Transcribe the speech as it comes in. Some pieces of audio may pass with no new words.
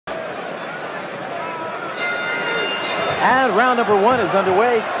And round number 1 is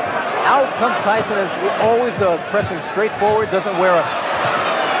underway. Out comes Tyson, as he always does, pressing straight forward, doesn't wear a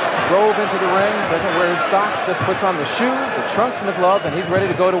robe into the ring, doesn't wear his socks, just puts on the shoes, the trunks, and the gloves, and he's ready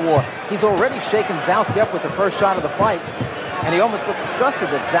to go to war. He's already shaken Zouski up with the first shot of the fight, and he almost looked disgusted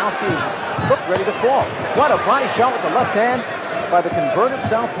that Zouski looked ready to fall. What a body shot with the left hand by the converted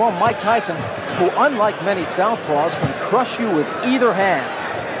southpaw Mike Tyson, who, unlike many southpaws, can crush you with either hand.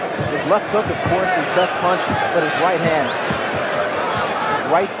 His left hook, of course, his best punch, but his right hand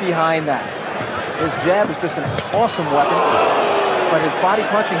right behind that. His jab is just an awesome weapon, but his body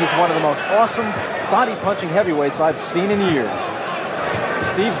punching, he's one of the most awesome body punching heavyweights I've seen in years.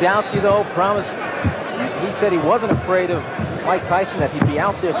 Steve Zouski, though, promised, he said he wasn't afraid of Mike Tyson, that he'd be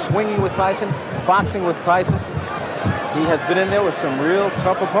out there swinging with Tyson, boxing with Tyson. He has been in there with some real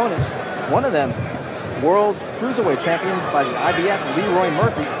tough opponents. One of them, world cruiserweight champion by the IBF, Leroy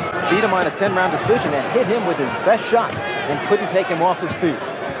Murphy, beat him on a 10-round decision and hit him with his best shots and couldn't take him off his feet.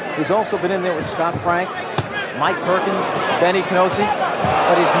 He's also been in there with Scott Frank, Mike Perkins, Benny Knosse,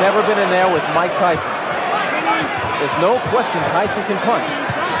 but he's never been in there with Mike Tyson. There's no question Tyson can punch.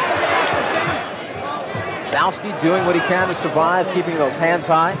 Zouski doing what he can to survive, keeping those hands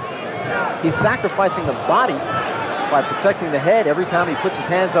high. He's sacrificing the body by protecting the head every time he puts his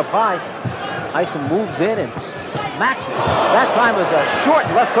hands up high. Tyson moves in and smacks it. That time was a short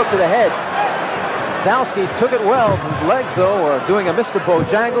left hook to the head. Zouski took it well. His legs, though, are doing a Mr.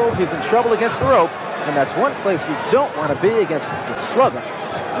 Bojangles. He's in trouble against the ropes, and that's one place you don't want to be against the slugger,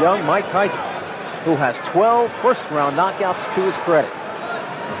 young Mike Tyson, who has 12 first-round knockouts to his credit.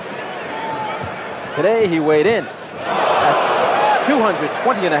 Today, he weighed in at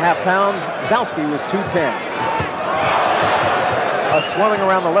 220.5 pounds. Zouski was 210. A swelling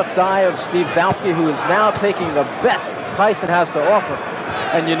around the left eye of Steve Zouski, who is now taking the best Tyson has to offer.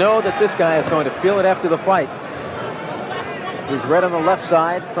 And you know that this guy is going to feel it after the fight. He's red on the left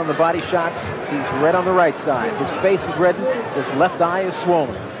side from the body shots. He's red on the right side. His face is reddened. His left eye is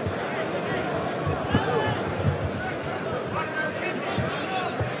swollen.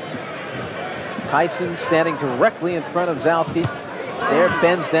 Tyson standing directly in front of Zouski. There,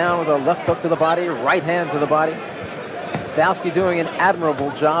 bends down with a left hook to the body, right hand to the body. Zouski doing an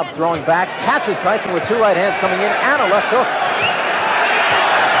admirable job throwing back. Catches Tyson with 2 right hands coming in and a left hook.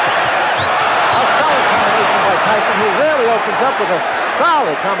 A solid combination by Tyson, who rarely opens up with a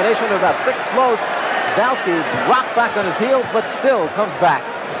solid combination of about 6 blows. Zouski rocked back on his heels, but still comes back.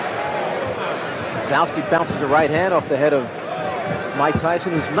 Zouski bounces a right hand off the head of Mike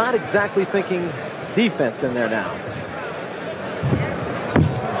Tyson, who's not exactly thinking defense in there now.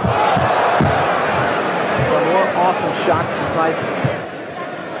 Some more awesome shots from Tyson.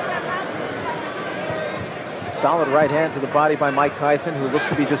 Solid right hand to the body by Mike Tyson, who looks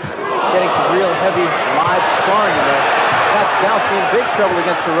to be just getting some real heavy live sparring in there. That's Zouski in big trouble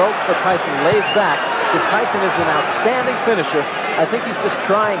against the ropes, but Tyson lays back, because Tyson is an outstanding finisher. I think he's just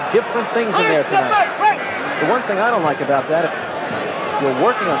trying different things in there tonight. The one thing I don't like about that, if you're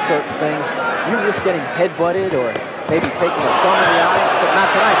working on certain things, you risk getting head-butted or maybe taking a thumb in the eye. Except not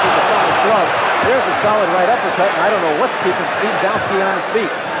tonight, because the thumb is glove. There's a solid right uppercut, and I don't know what's keeping Steve Zouski on his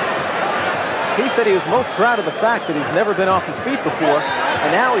feet. He said he was most proud of the fact that he's never been off his feet before, and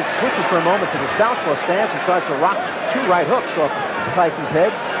now he switches for a moment to the southpaw stance and tries to rock 2 right hooks off Tyson's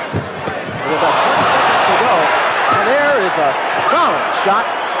head. With about 20 seconds to go, and there is a solid shot.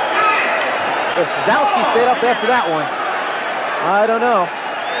 If Zouski stayed up after that one, I don't know.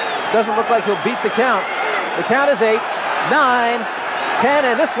 Doesn't look like he'll beat the count. The count is 8, 9, 10,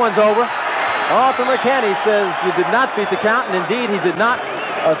 and this one's over. Arthur McKenney says you did not beat the count, and indeed he did not.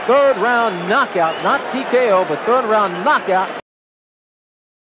 A 3rd round knockout, not TKO, but 3rd round knockout